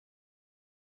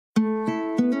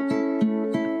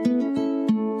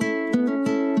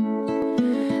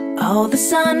all the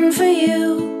sun for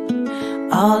you.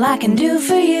 All I can do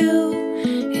for you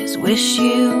is wish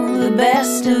you the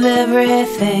best of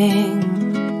everything.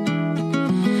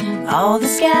 All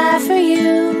the sky for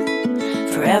you,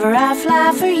 forever I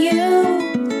fly for you,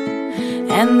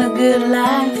 and the good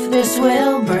life this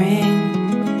will bring.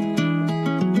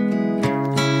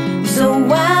 So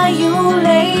while you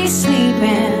lay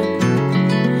sleeping,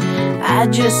 I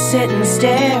just sit and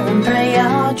stare and pray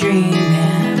you're dreaming.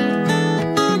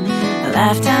 A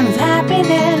lifetime of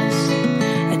happiness,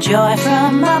 a joy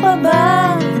from up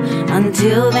above.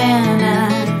 Until then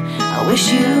I wish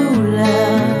you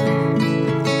love.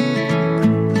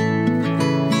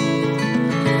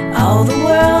 All the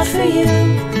world for you,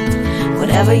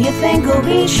 whatever you think will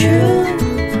be true,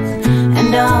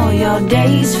 and all your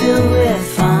days filled with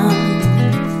fun.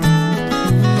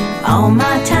 All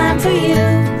my time for you,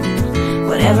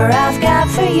 whatever I've got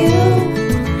for you,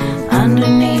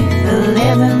 underneath the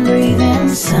living, breathing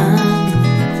sun.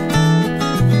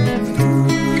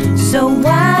 So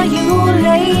while you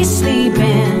lay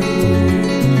sleeping,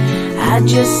 I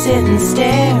just sit and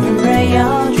stare and pray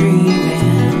you're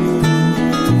dreaming.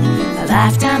 A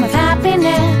lifetime of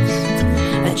happiness,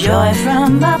 a joy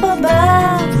from up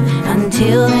above.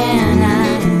 Until then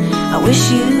I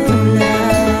wish you love.